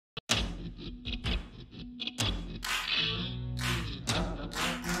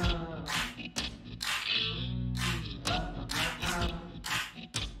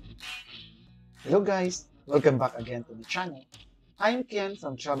Hello guys, welcome back again to my channel. I'm Ken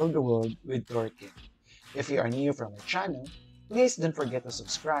from Travel the World with Turkey. If you are new from my channel, please don't forget to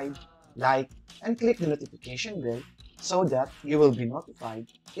subscribe, like, and click the notification bell so that you will be notified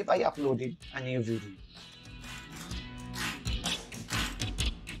if I uploaded a new video.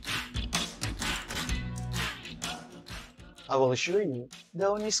 I will show you the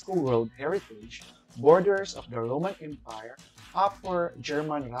UNESCO World Heritage borders of the Roman Empire Upper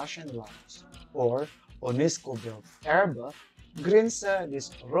German-Russian lines, or UNESCO-built Erbe, Grenze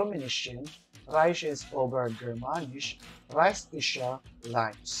des Rumänischen Reiches Obergermanisch-Reichsische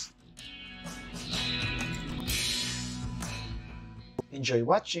lines. Enjoy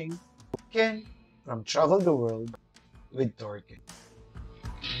watching Ken from Travel the World with Turkey.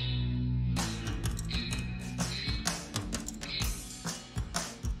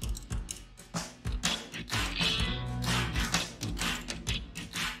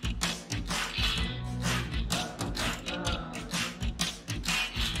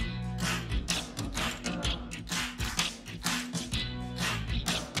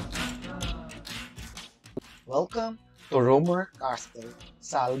 Welcome to Romerkastell,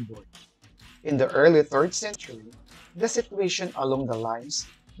 Saalburg. In the early 3rd century, the situation along the lines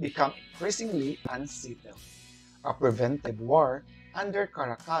became increasingly unsettled. A preventive war under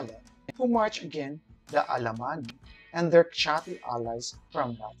Caracalla, who marched against the Alemanni and their Chatti allies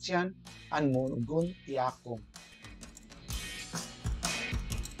from Latium and Moguntiacum.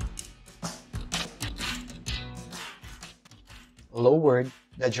 Lowered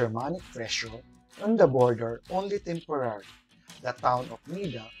the Germanic pressure on the border only temporarily. The town of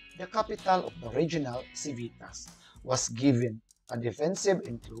Nida, the capital of the regional civitas, was given a defensive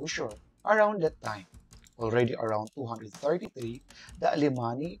enclosure around that time. Already around 233, the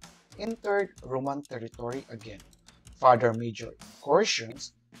Alemanni entered Roman territory again. Further major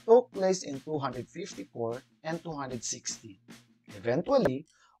incursions took place in 254 and 260. Eventually,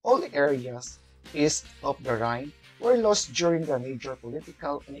 all areas east of the Rhine were lost during the major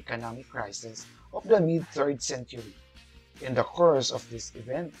political and economic crisis of the mid-3rd century. In the course of this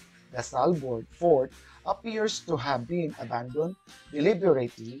event, the Saalburg fort appears to have been abandoned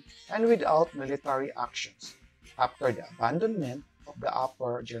deliberately and without military actions. After the abandonment of the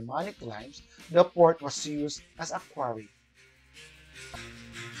Upper Germanic lines, the port was used as a quarry.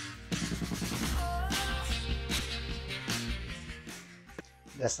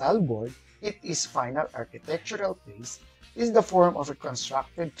 The Saalburg, its final architectural phase, is the form of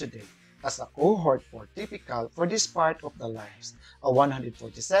reconstructed today as a cohort fort typical for this part of the lines, a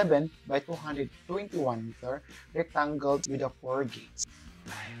 147 by 221 meter rectangle with 4 gates.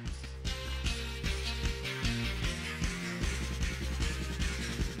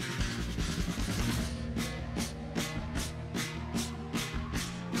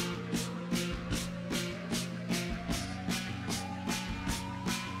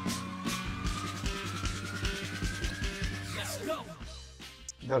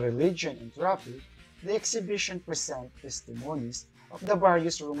 The religion and traffic, the exhibition presents testimonies of the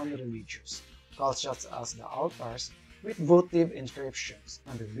various Roman religious cults such as the altars with votive inscriptions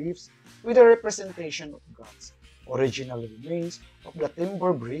and reliefs with a representation of gods, original remains of the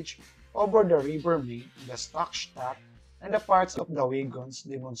timber bridge over the river Main in the Stockstadt, and the parts of the wagons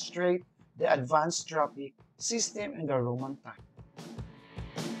demonstrate the advanced traffic system in the Roman time.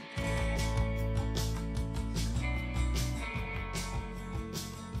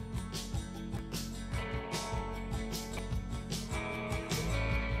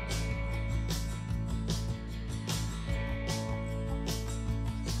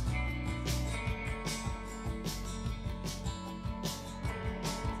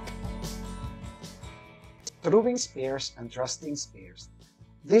 Throwing spears and thrusting spears.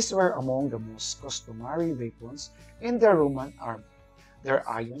 These were among the most customary weapons in the Roman army. Their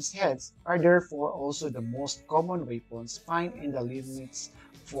iron heads are therefore also the most common weapons found in the limits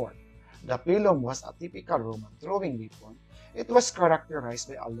fort. The pilum was a typical Roman throwing weapon. It was characterized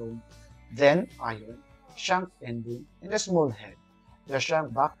by a long, then iron, shank ending in the small head. The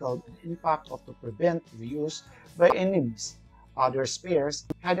shank buckled an impact to prevent the use by enemies. Other spears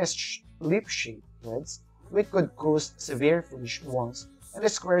had a lip-shaped heads which could cause severe flesh wounds, and the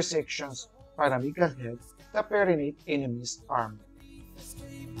square sections pyramidal head to penetrate enemies' armor.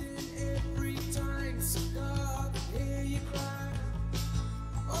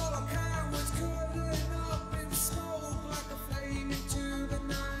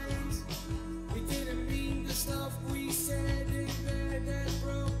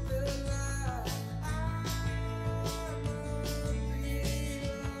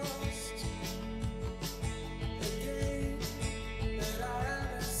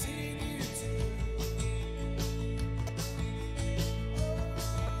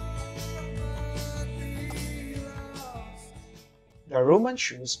 The Roman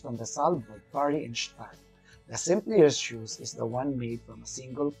shoes from the Saalburg vary in style. The simplest shoes is the one made from a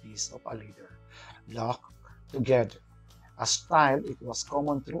single piece of a leather, locked together. A style it was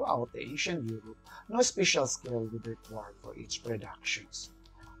common throughout the ancient Europe, no special skill was required for its productions.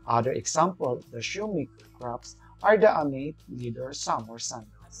 Other examples of the shoemaker crafts are the ornate leather summer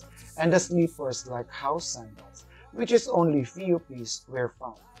sandals and the slippers like house sandals, which is only few pieces were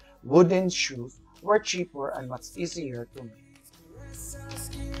found. Wooden shoes were cheaper and much easier to make.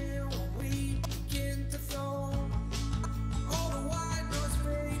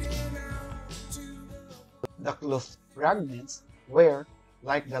 The cloth fragments were,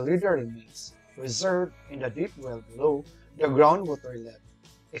 like the leather remains, preserved in the deep well below the groundwater level.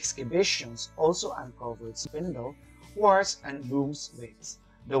 Excavations also uncovered spindle, wars, and looms weights.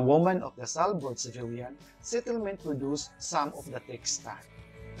 The women of the Saalburg civilian settlement produced some of the textile.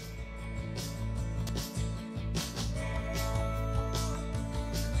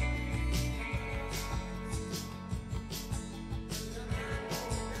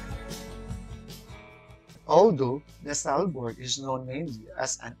 Although the Saalburg is known mainly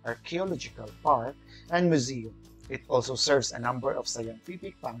as an archaeological park and museum, it also serves a number of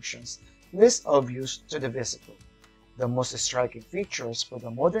scientific functions less obvious to the visitor. The most striking features for the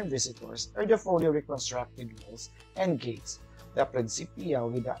modern visitors are the fully reconstructed walls and gates, the Principia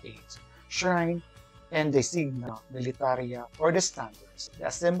with the Eight, shrine, and the Signa Militaria or the standards, the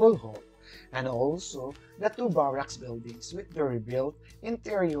Assemble Hall, and also the two barracks buildings with the rebuilt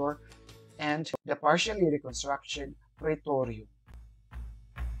interior and the partially reconstructed Praetorium.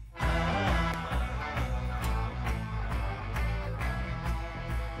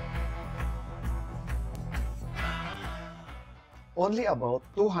 Only about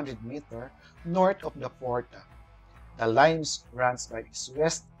 200 meters north of the Porta, the Limes runs by its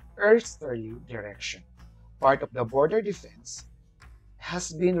west-easterly direction. Part of the border defense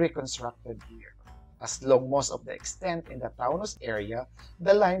has been reconstructed here. As long most of the extent in the Taunus area,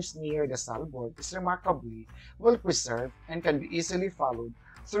 the limes near the Saalburg is remarkably well preserved and can be easily followed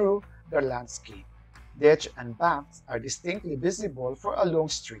through the landscape. Ditch and banks are distinctly visible for a long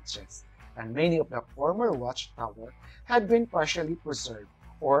stretches, and many of the former watchtower had been partially preserved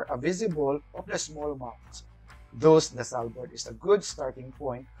or are visible of the small mounds. Thus, the Saalburg is a good starting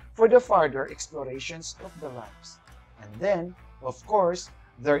point for the further explorations of the limes. And then, of course,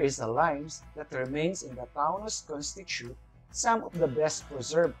 there is a limes that remains in the Taunus constitute some of the best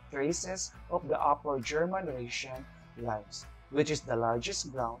preserved traces of the Upper German Rhaetian limes, which is the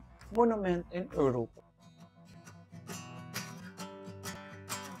largest ground monument in Europe.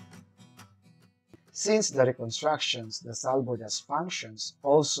 Since the reconstructions, the Saalburg has functions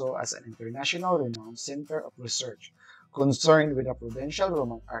also as an international renowned center of research concerned with the Prudential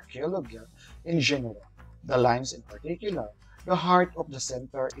Roman archaeology in general, the limes in particular. The heart of the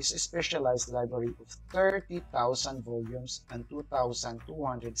center is a specialized library of 30,000 volumes and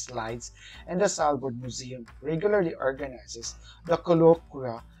 2,200 slides, and the Saalburg Museum regularly organizes the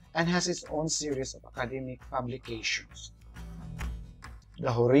colloquia and has its own series of academic publications. The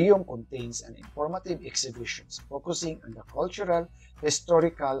Horium contains an informative exhibitions focusing on the cultural,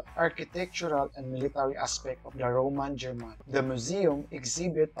 historical, architectural, and military aspect of the Roman Germany. The museum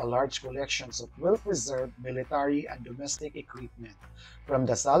exhibits a large collection of well-preserved military and domestic equipment from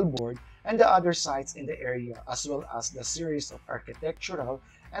the Saalburg and the other sites in the area, as well as the series of architectural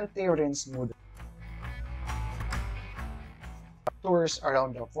and terrains models. Tours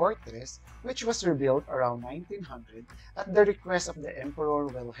around the fortress, which was rebuilt around 1900 at the request of the Emperor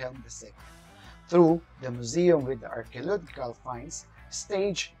Wilhelm II, through the museum with the archaeological finds,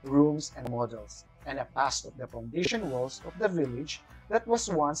 stage, rooms, and models, and a pass of the foundation walls of the village that was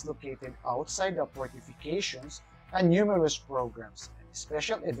once located outside the fortifications, and numerous programs and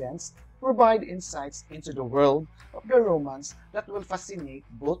special events provide insights into the world of the Romans that will fascinate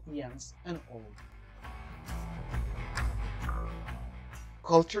both young and old.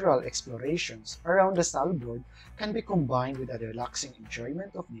 Cultural explorations around the Saalburg can be combined with a relaxing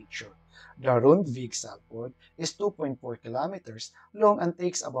enjoyment of nature. The Rundweg Saalburg is 2.4 kilometers long and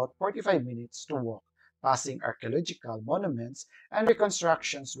takes about 45 minutes to walk, passing archaeological monuments and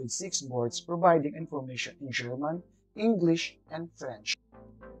reconstructions with 6 boards providing information in German, English, and French.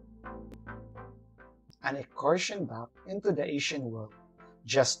 An excursion back into the ancient world,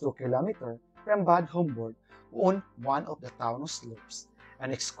 just 2 kilometers from Bad Homburg, on one of the Taunus slopes.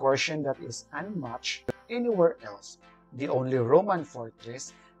 An excursion that is unmatched anywhere else, the only Roman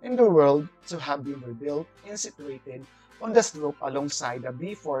fortress in the world to have been rebuilt and situated on the slope alongside the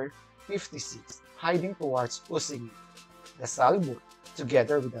B456, heading towards Usigny. The Saalburg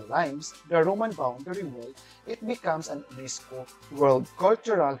Together with the limes, the Roman boundary wall, it becomes an UNESCO World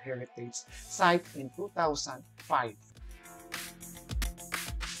Cultural Heritage Site in 2005.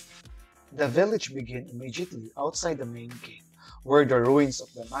 The village began immediately outside the main gate, where the ruins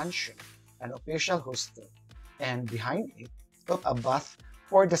of the mansion, an official hostel, and behind it, a bath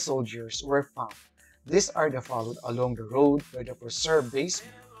for the soldiers were found. These are the followed along the road by the preserved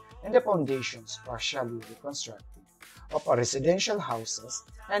basement and the foundations partially reconstructed of a residential houses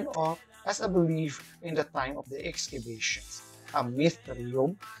and of, as a belief in the time of the excavations, a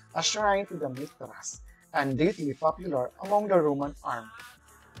Mithraeum, a shrine to the Mithras, and deeply popular among the Roman army.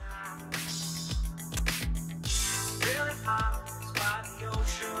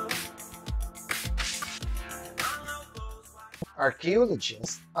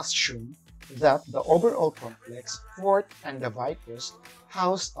 Archaeologists assume that the overall complex, fort, and the vicus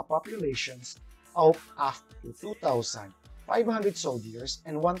housed a population of up to 2,500 soldiers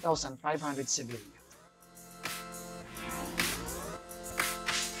and 1,500 civilians.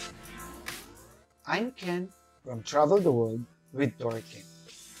 I'm Ken from Travel the World with Dorken.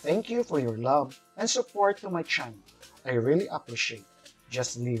 Thank you for your love and support to my channel. I really appreciate it.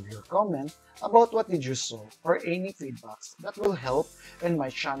 Just leave your comment about what did you saw or any feedbacks that will help in my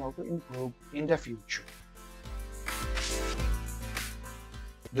channel to improve in the future.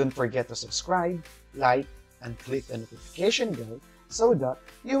 Don't forget to subscribe, like, and click the notification bell so that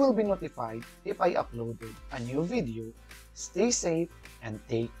you will be notified if I uploaded a new video. Stay safe and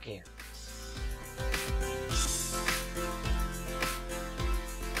take care.